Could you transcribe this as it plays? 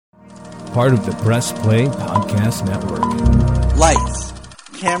part of the Press Play Podcast Network. Lights,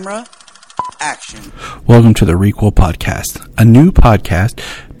 camera, action. Welcome to the Requel Podcast, a new podcast,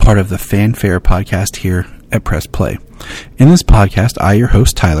 part of the Fanfare Podcast here at Press Play. In this podcast, I, your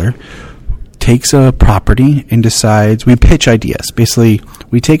host, Tyler, takes a property and decides, we pitch ideas. Basically,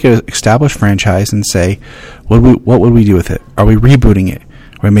 we take an established franchise and say, what would we do with it? Are we rebooting it?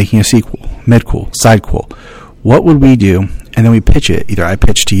 Are we making a sequel, midquel, sidequel? What would we do? And then we pitch it. Either I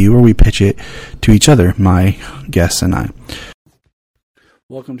pitch to you or we pitch it to each other, my guests and I.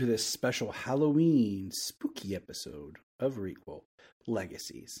 Welcome to this special Halloween spooky episode of Requel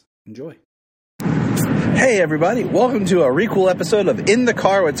Legacies. Enjoy. Hey everybody, welcome to a Requel episode of In the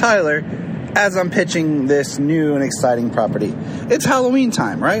Car with Tyler as I'm pitching this new and exciting property. It's Halloween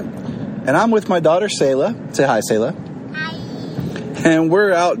time, right? And I'm with my daughter, Sayla. Say hi, Sayla. Hi. And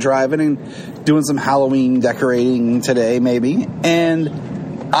we're out driving and doing some Halloween decorating today, maybe. And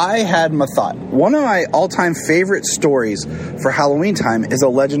I had my thought. One of my all-time favorite stories for Halloween time is The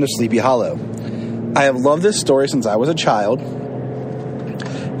Legend of Sleepy Hollow. I have loved this story since I was a child.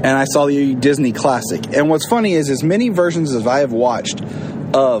 And I saw the Disney classic. And what's funny is, as many versions as I have watched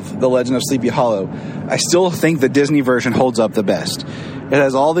of The Legend of Sleepy Hollow, I still think the Disney version holds up the best. It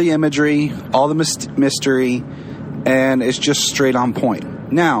has all the imagery, all the mystery, and it's just straight on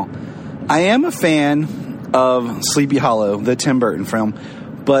point. Now, I am a fan of Sleepy Hollow, the Tim Burton film,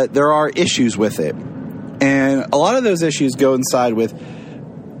 but there are issues with it. And a lot of those issues go inside with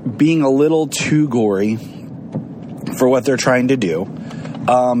being a little too gory for what they're trying to do.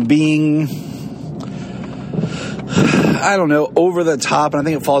 Being, I don't know, over the top. And I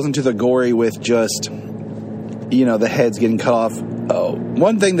think it falls into the gory with just, the heads getting cut off.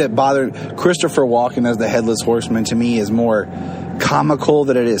 One thing that bothered Christopher Walken as the Headless Horseman to me is more comical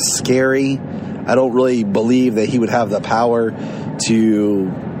than it is scary. I don't really believe that he would have the power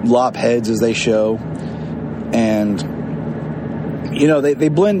to lop heads as they show. And, they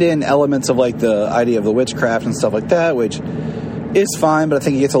blend in elements of like the idea of the witchcraft and stuff like that, which is fine, but I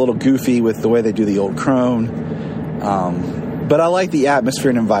think it gets a little goofy with the way they do the old crone. But I like the atmosphere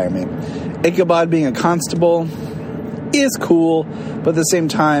and environment. Ichabod being a constable is cool, but at the same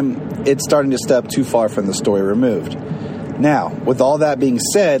time, it's starting to step too far from the story removed. Now, with all that being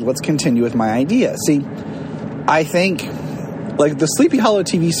said, let's continue with my idea. See, I think, the Sleepy Hollow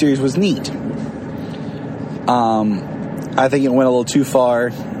TV series was neat. I think it went a little too far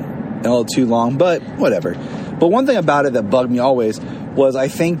and a little too long, but whatever. But one thing about it that bugged me always was I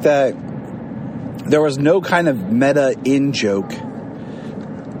think that there was no kind of meta in-joke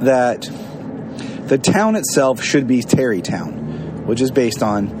that the town itself should be Terrytown, which is based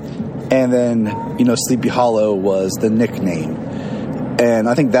on, and then, Sleepy Hollow was the nickname. And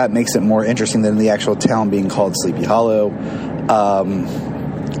I think that makes it more interesting than the actual town being called Sleepy Hollow.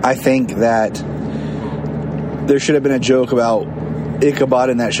 I think that there should have been a joke about Ichabod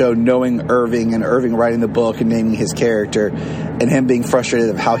in that show knowing Irving and Irving writing the book and naming his character and him being frustrated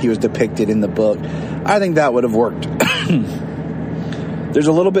of how he was depicted in the book. I think that would have worked. There's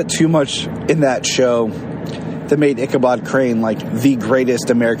a little bit too much in that show that made Ichabod Crane like the greatest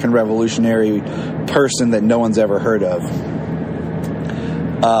American revolutionary person that no one's ever heard of.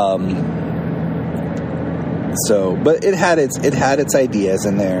 But it had its ideas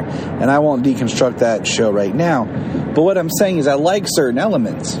in there, and I won't deconstruct that show right now. But what I'm saying is I like certain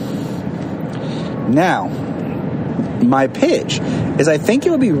elements. Now, my pitch is I think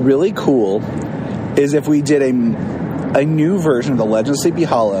it would be really cool is if we did a new version of The Legend of Sleepy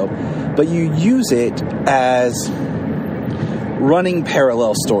Hollow, but you use it as running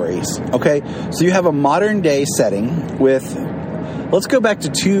parallel stories, okay? So you have a modern day setting with, let's go back to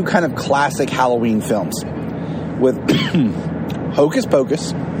two kind of classic Halloween films with Hocus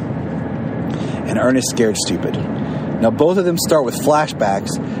Pocus and Ernest Scared Stupid. Now, both of them start with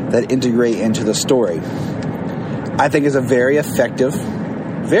flashbacks that integrate into the story. I think is a very effective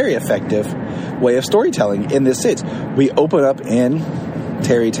way of storytelling in this sense. We open up in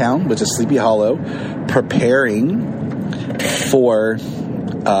Terrytown, which is Sleepy Hollow, preparing for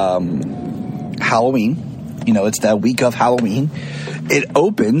Halloween. It's that week of Halloween. It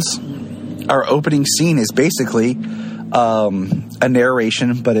opens, our opening scene is basically a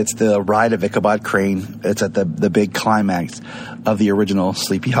narration, but it's the ride of Ichabod Crane. It's at the big climax of the original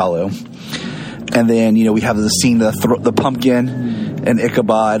Sleepy Hollow. And then, we have the scene of the pumpkin and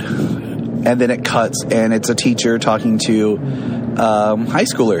Ichabod, and then it cuts, and it's a teacher talking to high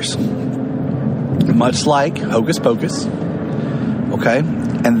schoolers, much like Hocus Pocus. Okay?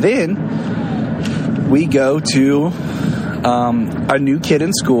 And then we go to a new kid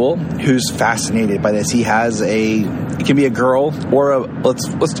in school who's fascinated by this. He has it can be a girl or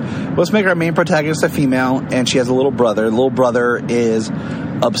let's make our main protagonist a female, and she has a little brother. The little brother is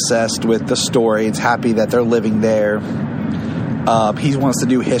obsessed with the story. It's happy that they're living there. He wants to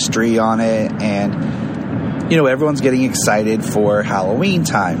do history on it, and everyone's getting excited for Halloween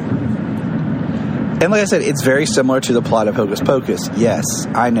time. And like I said, it's very similar to the plot of Hocus Pocus. Yes,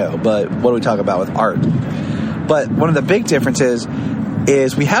 I know, but what do we talk about with art? But one of the big differences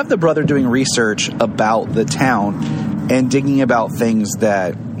is we have the brother doing research about the town and digging about things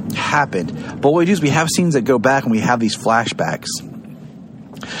that happened. But what we do is we have scenes that go back and we have these flashbacks.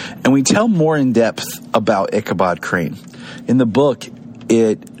 And we tell more in depth about Ichabod Crane. In the book,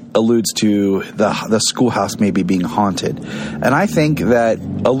 it alludes to the schoolhouse maybe being haunted. And I think that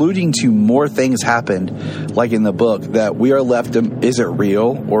alluding to more things happened, like in the book, that we are left, is it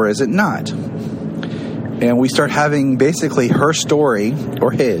real or is it not? And we start having basically her story,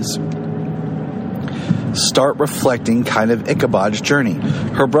 or his, start reflecting kind of Ichabod's journey.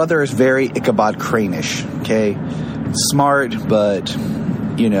 Her brother is very Ichabod Crane-ish, okay? Smart, but,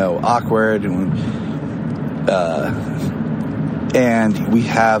 awkward. And we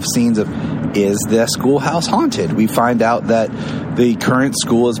have scenes of, is the schoolhouse haunted? We find out that the current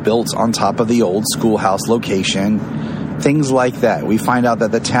school is built on top of the old schoolhouse location. Things like that. We find out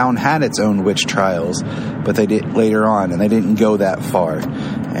that the town had its own witch trials, but they did later on, and they didn't go that far.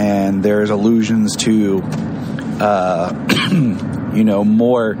 And there's allusions to,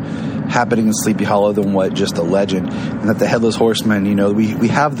 more happening in Sleepy Hollow than what just a legend. And that the Headless Horseman, we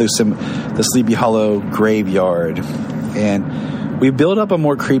have the Sleepy Hollow graveyard, and we build up a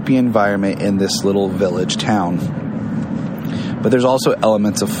more creepy environment in this little village town. But there's also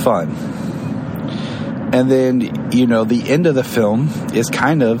elements of fun. And then, the end of the film is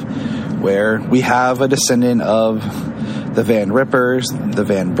kind of where we have a descendant of the Van Rippers, the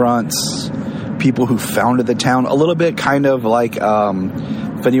Van Brunts, people who founded the town. A little bit kind of like,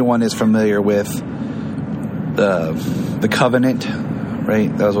 if anyone is familiar with the Covenant, right?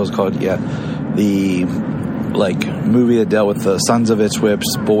 That was what it's called, yeah. The, movie that dealt with the Sons of Ipswich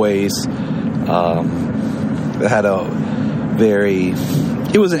boys. That had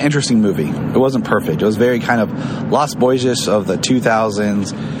it was an interesting movie. It wasn't perfect. It was very kind of Lost Boys of the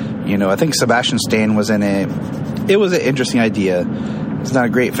 2000s. I think Sebastian Stan was in it. It was an interesting idea. It's not a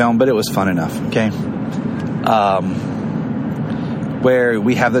great film, but it was fun enough, okay? Where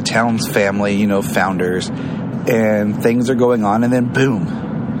we have the town's family, founders, and things are going on, and then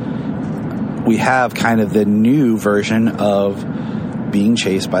boom. We have kind of the new version of being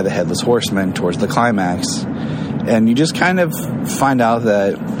chased by the Headless Horseman towards the climax. And you just kind of find out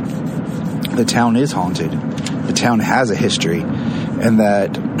that the town is haunted. The town has a history. And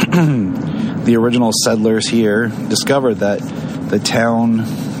that the original settlers here discovered that the town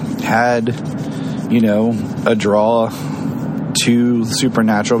had, a draw to the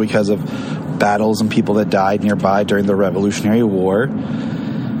supernatural because of battles and people that died nearby during the Revolutionary War.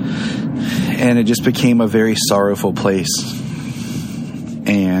 And it just became a very sorrowful place.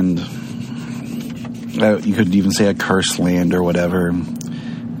 And you could even say a cursed land or whatever.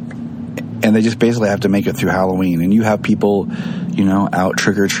 And they just basically have to make it through Halloween. And you have people, out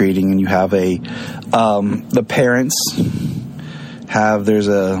trick-or-treating, and you have the parents there's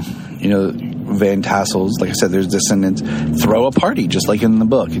Van Tassels, like I said, there's descendants, throw a party, just like in the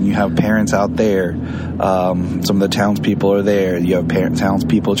book. And you have parents out there. Some of the townspeople are there. You have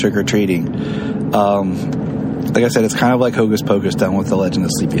townspeople trick-or-treating. Like I said, it's kind of like Hocus Pocus done with the Legend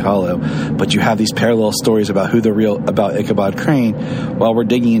of Sleepy Hollow, but you have these parallel stories about about Ichabod Crane while we're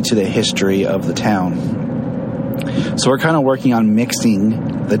digging into the history of the town. So we're kind of working on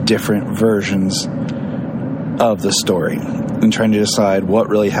mixing the different versions of the story and trying to decide what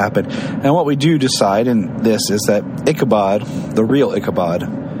really happened. And what we do decide in this is that Ichabod, the real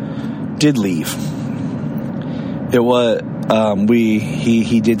Ichabod, did leave. It was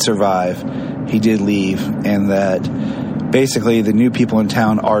he did survive. He did leave, and that basically the new people in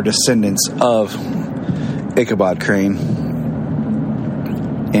town are descendants of Ichabod Crane,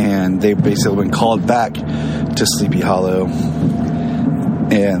 and they've basically been called back to Sleepy Hollow,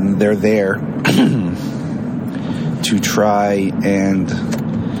 and they're there to try and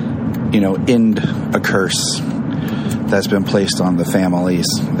end a curse that's been placed on the families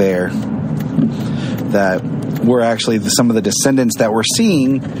there. That we're actually, some of the descendants that we're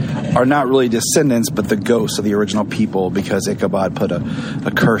seeing are not really descendants, but the ghosts of the original people, because Ichabod put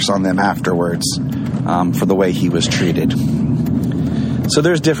a curse on them afterwards for the way he was treated. So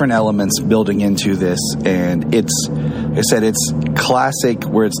there's different elements building into this, and it's, like I said, it's classic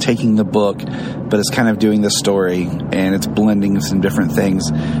where it's taking the book, but it's kind of doing the story, and it's blending some different things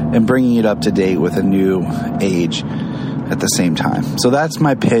and bringing it up to date with a new age at the same time. So that's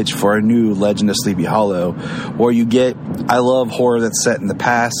my pitch for a new Legend of Sleepy Hollow, where you get, I love horror that's set in the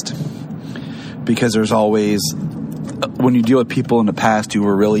past, because there's always, when you deal with people in the past who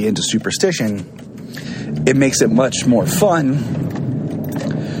were really into superstition, it makes it much more fun,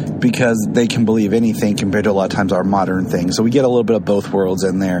 because they can believe anything compared to a lot of times our modern things. So we get a little bit of both worlds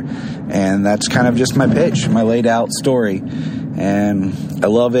in there. And that's kind of just my pitch, my laid out story. And I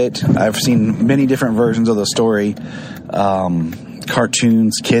love it. I've seen many different versions of the story.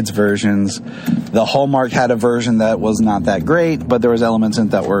 Cartoons, kids versions. The Hallmark had a version that was not that great, but there was elements in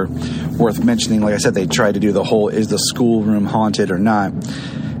it that were worth mentioning. Like I said, they tried to do the whole, is the schoolroom haunted or not?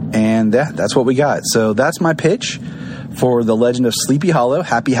 And that's what we got. So that's my pitch for the Legend of Sleepy Hollow.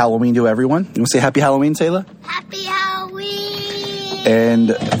 Happy Halloween to everyone. You want to say Happy Halloween, Sayla? Happy Halloween!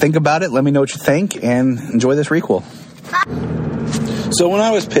 And think about it. Let me know what you think, and enjoy this requel. So when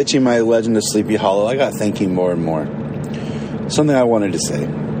I was pitching my Legend of Sleepy Hollow, I got thinking more and more. Something I wanted to say.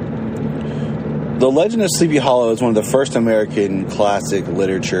 The Legend of Sleepy Hollow is one of the first American classic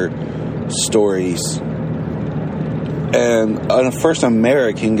literature stories, and a first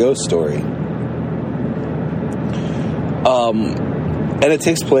American ghost story. And it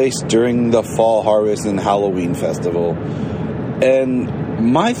takes place during the fall harvest and Halloween festival.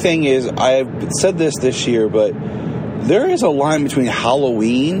 And my thing is, I've said this year, but there is a line between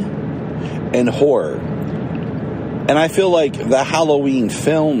Halloween and horror. And I feel like the Halloween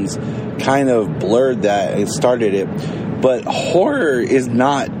films kind of blurred that and started it. But horror is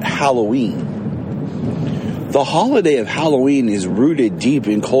not Halloween. The holiday of Halloween is rooted deep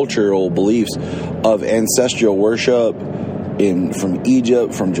in cultural beliefs of ancestral worship from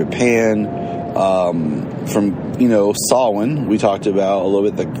Egypt, from Japan, from, Samhain. We talked about a little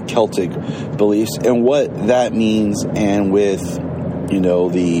bit the Celtic beliefs and what that means, and with,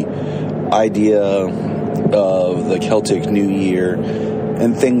 the idea of the Celtic New Year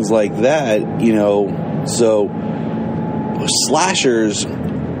and things like that, so slashers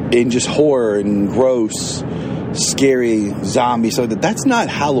in just horror and gross, scary zombies, so that's not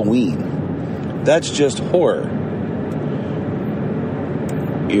Halloween. That's just horror.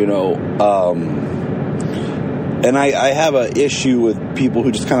 And I have an issue with people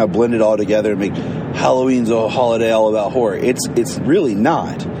who just kind of blend it all together and make Halloween's a holiday all about horror. It's really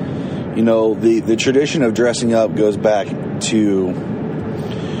not. The tradition of dressing up goes back to,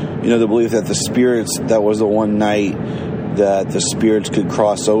 the belief that the spirits, that was the one night that the spirits could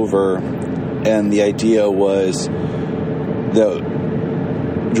cross over, and the idea was that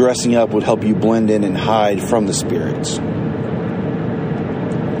dressing up would help you blend in and hide from the spirits.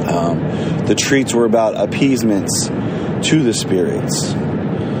 The treats were about appeasements to the spirits.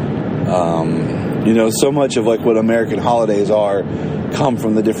 So much of like what American holidays are come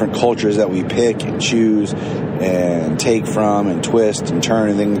from the different cultures that we pick and choose and take from and twist and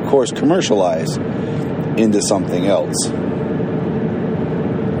turn and then, of course, commercialize into something else.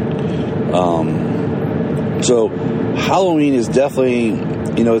 So Halloween is definitely,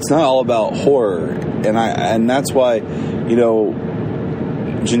 it's not all about horror, and that's why,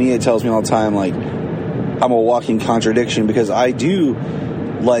 Jania tells me all the time, like, I'm a walking contradiction, because I do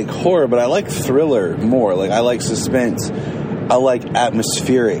like horror, but I like thriller more. Like, I like suspense. I like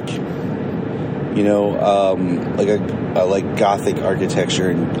atmospheric. I like gothic architecture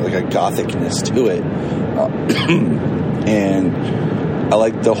and like a gothicness to it. And I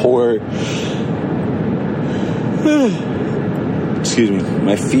like the horror. Excuse me.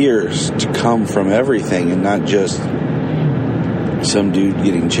 My fears to come from everything and not just some dude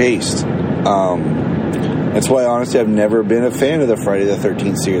getting chased. That's why, honestly, I've never been a fan of the Friday the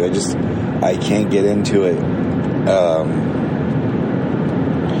 13th series. I can't get into it.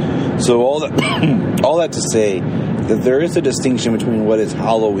 So all that to say that there is a distinction between what is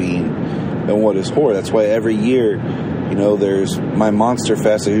Halloween and what is horror. That's why every year, there's my Monster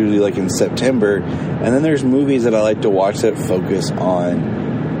Fest, usually like in September, and then there's movies that I like to watch that focus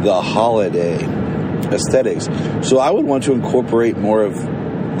on the holiday aesthetics. So I would want to incorporate more of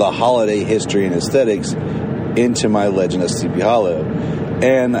the holiday history and aesthetics into my Legend of Sleepy Hollow.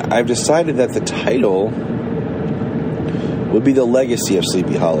 And I've decided that the title would be The Legacy of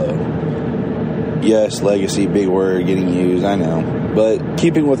Sleepy Hollow. Yes, legacy, big word, getting used, I know. But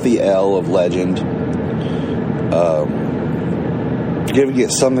keeping with the L of legend, giving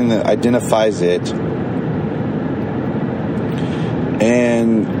it something that identifies it,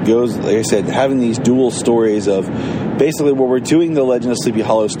 and goes, like I said, having these dual stories of basically where we're doing the Legend of Sleepy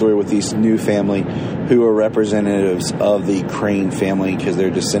Hollow story with these new family who are representatives of the Crane family because they're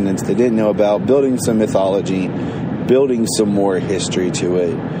descendants they didn't know about, building some mythology, building some more history to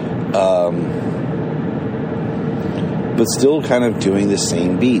it, but still kind of doing the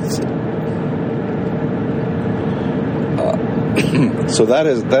same beats. So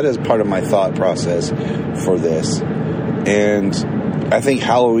that is part of my thought process for this. And I think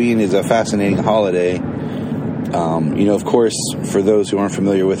Halloween is a fascinating holiday. Of course, for those who aren't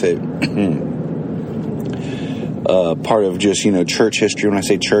familiar with it, part of just, church history. When I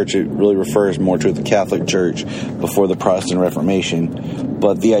say church, it really refers more to the Catholic Church before the Protestant Reformation.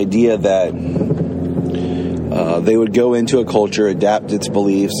 But the idea that they would go into a culture, adapt its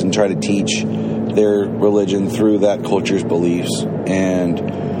beliefs, and try to teach their religion through that culture's beliefs. And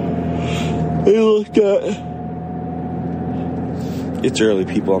they looked at... It's early,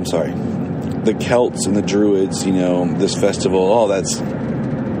 people, I'm sorry. The Celts and the Druids, this festival, that's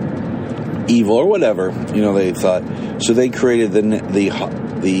evil or whatever, they thought. So they created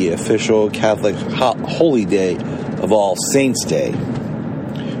the official Catholic holy day of All Saints Day,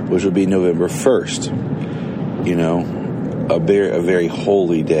 which would be November 1st. A very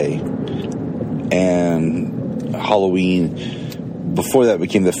holy day. And Halloween, before that,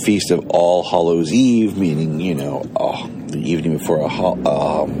 became the Feast of All Hallows Eve, meaning, the evening before a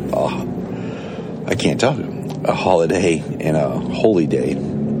holiday and a holy day.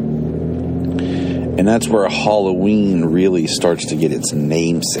 And that's where Halloween really starts to get its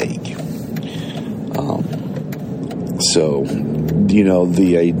namesake.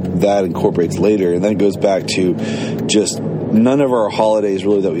 That incorporates later, and then it goes back to just none of our holidays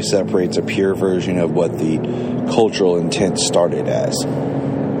really that we separate. It's a pure version of what the cultural intent started as.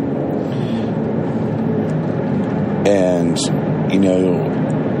 And,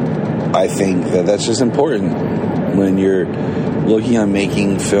 I think that's just important when you're looking on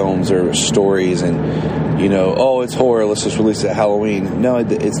making films or stories and, it's horror, let's just release it at Halloween. No,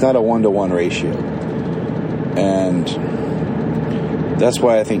 it's not a 1-to-1 ratio. And that's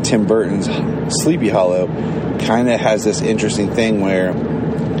why I think Tim Burton's Sleepy Hollow kind of has this interesting thing where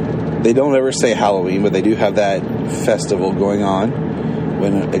they don't ever say Halloween, but they do have that festival going on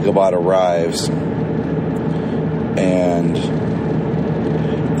when Ichabod arrives. And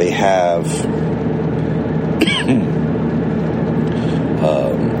they have,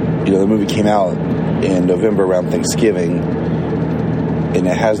 the movie came out in November around Thanksgiving, and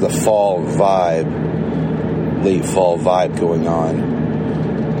it has the late fall vibe going on.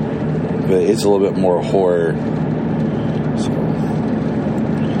 But it's a little bit more horror.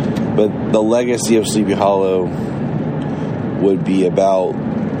 But the legacy of Sleepy Hollow would be about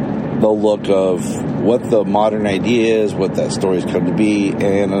the look of what the modern idea is, what that story's come to be,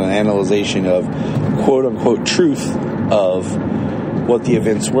 and an analyzation of quote-unquote truth of what the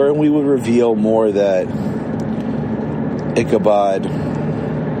events were. And we would reveal more that Ichabod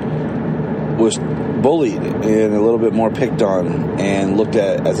was bullied and a little bit more picked on and looked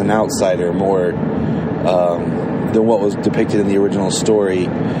at as an outsider more than what was depicted in the original story,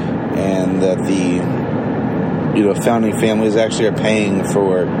 and that the founding families actually are paying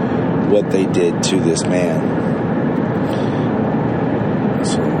for what they did to this man.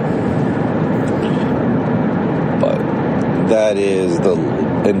 But that is the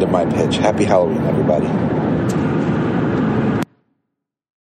end of my pitch. Happy Halloween, everybody.